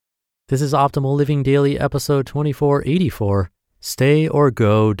This is Optimal Living Daily episode 2484, Stay or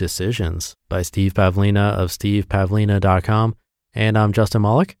Go Decisions by Steve Pavlina of stevepavlina.com. And I'm Justin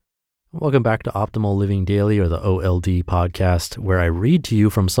Malik. Welcome back to Optimal Living Daily, or the OLD podcast, where I read to you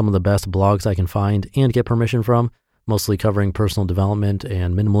from some of the best blogs I can find and get permission from, mostly covering personal development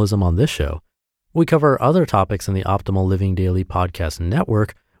and minimalism on this show. We cover other topics in the Optimal Living Daily podcast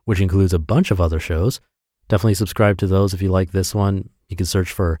network, which includes a bunch of other shows. Definitely subscribe to those if you like this one. You can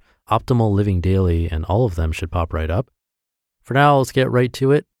search for Optimal Living Daily and all of them should pop right up. For now, let's get right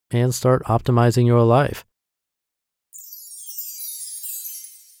to it and start optimizing your life.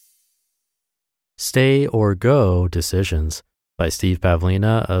 Stay or Go Decisions by Steve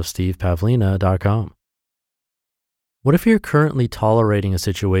Pavlina of stevepavlina.com. What if you're currently tolerating a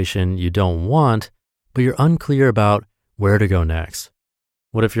situation you don't want, but you're unclear about where to go next?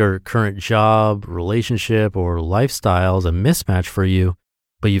 What if your current job, relationship, or lifestyle is a mismatch for you,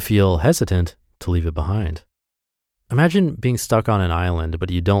 but you feel hesitant to leave it behind? Imagine being stuck on an island,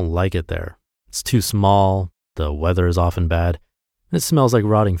 but you don't like it there. It's too small, the weather is often bad, and it smells like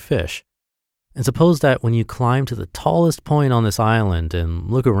rotting fish. And suppose that when you climb to the tallest point on this island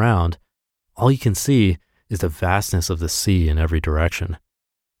and look around, all you can see is the vastness of the sea in every direction.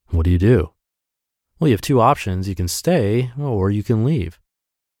 What do? Well, you have two options. You can stay or you can leave.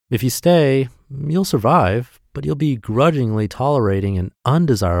 If you stay, you'll survive, but you'll be grudgingly tolerating an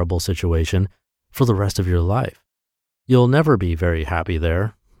undesirable situation for the rest of your life. You'll never be very happy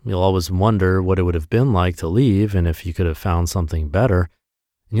there. You'll always wonder what it would have been like to leave and if you could have found something better.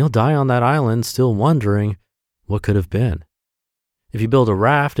 And you'll die on that island still wondering what could have been. If you build a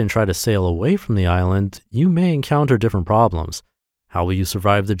raft and try to sail away from the island, you may encounter different problems. How will you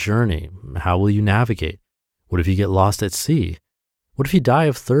survive the journey? How will you navigate? What if you get lost at sea? What if you die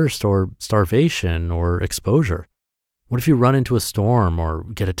of thirst or starvation or exposure? What if you run into a storm or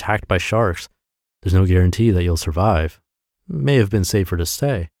get attacked by sharks? There's no guarantee that you'll survive. It may have been safer to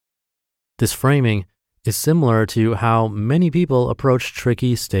stay. This framing is similar to how many people approach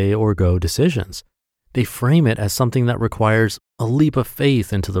tricky stay or go decisions. They frame it as something that requires a leap of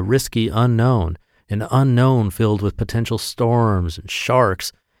faith into the risky unknown, an unknown filled with potential storms and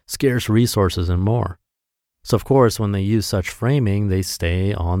sharks, scarce resources, and more. So of course, when they use such framing, they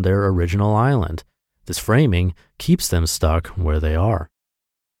stay on their original island. This framing keeps them stuck where they are.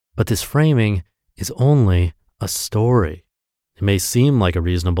 But this framing is only a story. It may seem like a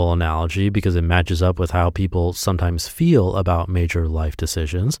reasonable analogy because it matches up with how people sometimes feel about major life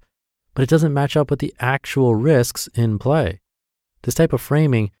decisions, but it doesn't match up with the actual risks in play. This type of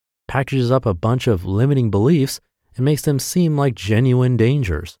framing packages up a bunch of limiting beliefs and makes them seem like genuine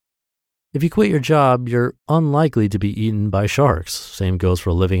dangers. If you quit your job, you're unlikely to be eaten by sharks. Same goes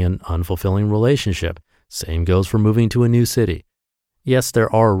for living an unfulfilling relationship. Same goes for moving to a new city. Yes, there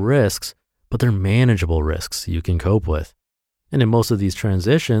are risks, but they're manageable risks you can cope with. And in most of these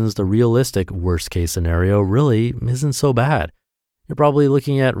transitions, the realistic worst-case scenario really isn't so bad. You're probably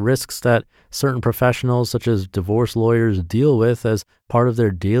looking at risks that certain professionals, such as divorce lawyers, deal with as part of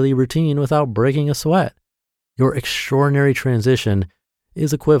their daily routine without breaking a sweat. Your extraordinary transition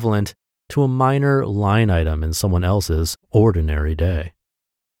is equivalent to a minor line item in someone else's ordinary day.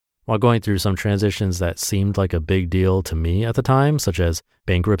 While going through some transitions that seemed like a big deal to me at the time, such as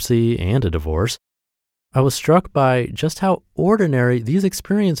bankruptcy and a divorce, I was struck by just how ordinary these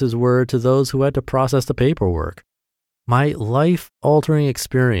experiences were to those who had to process the paperwork. My life-altering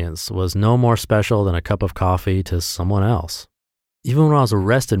experience was no more special than a cup of coffee to someone else. Even when I was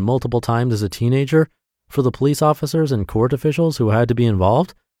arrested multiple times as a teenager, for the police officers and court officials who had to be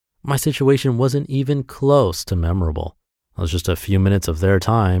involved, my situation wasn't even close to memorable. It was just a few minutes of their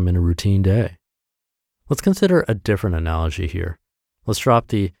time in a routine day. Let's consider a different analogy here. Let's drop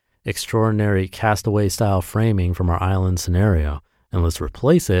the extraordinary castaway-style framing from our island scenario, and let's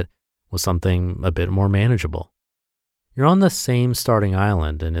replace it with something a bit more manageable. You're on the same starting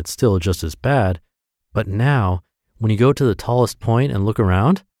island, and it's still just as bad, but now, when you go to the tallest point and look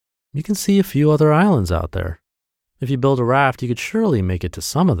around, you can see a few other islands out there. If you build a raft, you could surely make it to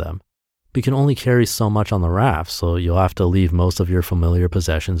some of them, but you can only carry so much on the raft, so you'll have to leave most of your familiar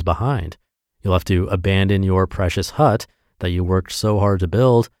possessions behind. You'll have to abandon your precious hut that you worked so hard to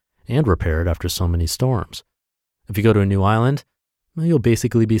build and repaired after so many storms. If you go to a new island, you'll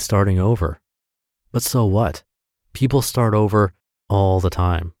basically be starting over. But so what? People start over all the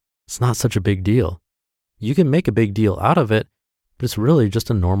time. It's not such a big deal. You can make a big deal out of it, but it's really just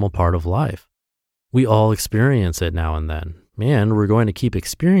a normal part of life. We all experience it now and then, and we're going to keep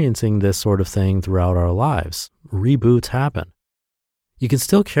experiencing this sort of thing throughout our lives. Reboots happen. You can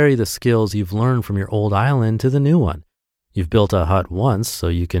still carry the skills you've learned from your old island to the new one. You've built a hut once, so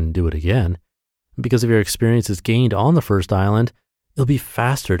you can do it again. Because of your experiences gained on the first island, it'll be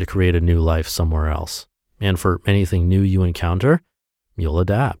faster to create a new life somewhere else. And for anything new you encounter, you'll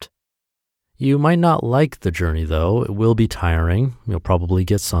adapt. You might not like the journey though. It will be tiring. You'll probably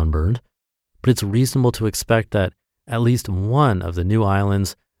get sunburned. But it's reasonable to expect that at least one of the new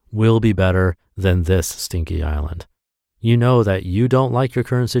islands will be better than this stinky island. You know that you don't like your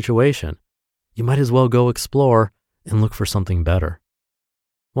current situation. You might as well go explore and look for something better.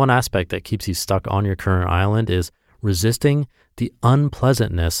 One aspect that keeps you stuck on your current island is resisting the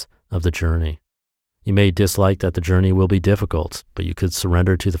unpleasantness of the journey. You may dislike that the journey will be difficult, but you could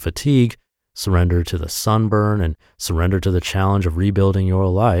surrender to the fatigue, surrender to the sunburn, and surrender to the challenge of rebuilding your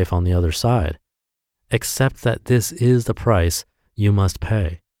life on the other side. Accept that this is the price you must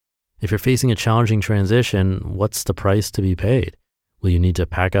pay. If you're facing a challenging transition, what's the price to be paid? Will you need to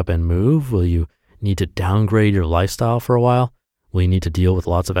pack up and move? Will you need to downgrade your lifestyle for a while? Will you need to deal with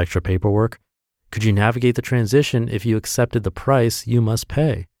lots of extra paperwork? Could you navigate the transition if you accepted the price you must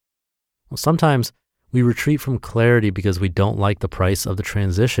pay? Well, sometimes we retreat from clarity because we don't like the price of the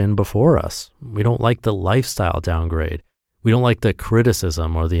transition before us. We don't like the lifestyle downgrade. We don't like the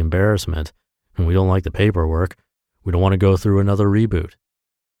criticism or the embarrassment. And we don't like the paperwork. We don't want to go through another reboot.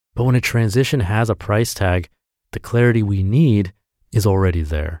 But when a transition has a price tag, the clarity we need is already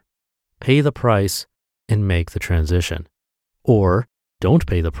there. Pay the price and make the transition. Or don't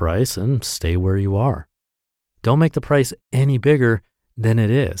pay the price and stay where you are. Don't make the price any bigger than it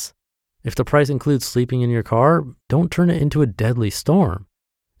is. If the price includes sleeping in your car, don't turn it into a deadly storm.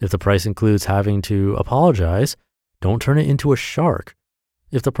 If the price includes having to apologize, don't turn it into a shark.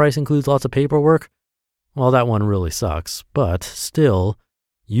 If the price includes lots of paperwork, well, that one really sucks, but still,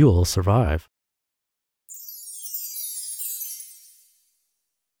 you'll survive.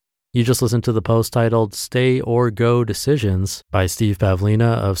 You just listened to the post titled Stay or Go Decisions by Steve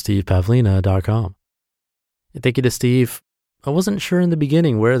Pavlina of stevepavlina.com. Thank you to Steve. I wasn't sure in the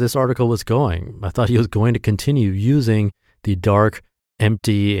beginning where this article was going. I thought he was going to continue using the dark,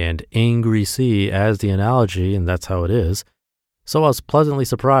 empty, and angry sea as the analogy, and that's how it is. So I was pleasantly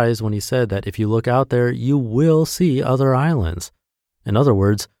surprised when he said that if you look out there, you will see other islands. In other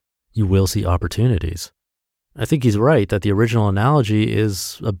words, you will see opportunities. I think he's right that the original analogy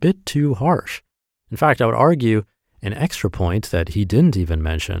is a bit too harsh. In fact, I would argue an extra point that he didn't even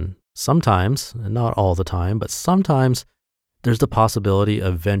mention. Sometimes, and not all the time, but sometimes there's the possibility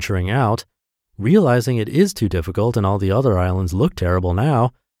of venturing out, realizing it is too difficult and all the other islands look terrible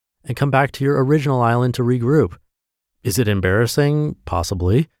now, and come back to your original island to regroup. Is it embarrassing?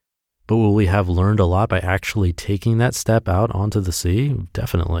 Possibly. But will we have learned a lot by actually taking that step out onto the sea?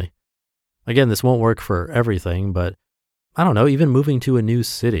 Definitely. Again, this won't work for everything, but I don't know, even moving to a new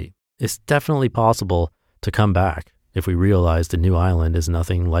city, it's definitely possible to come back if we realize the new island is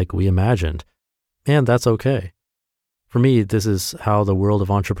nothing like we imagined. And that's okay. For me, this is how the world of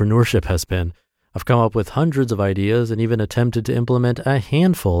entrepreneurship has been. I've come up with hundreds of ideas and even attempted to implement a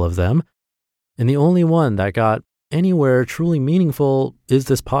handful of them. And the only one that got anywhere truly meaningful is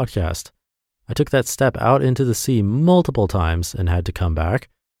this podcast. I took that step out into the sea multiple times and had to come back,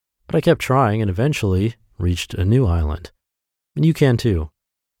 but I kept trying and eventually reached a new island. And you can too.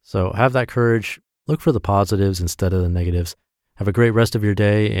 So have that courage, look for the positives instead of the negatives. Have a great rest of your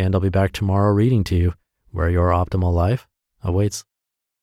day, and I'll be back tomorrow reading to you where your optimal life awaits.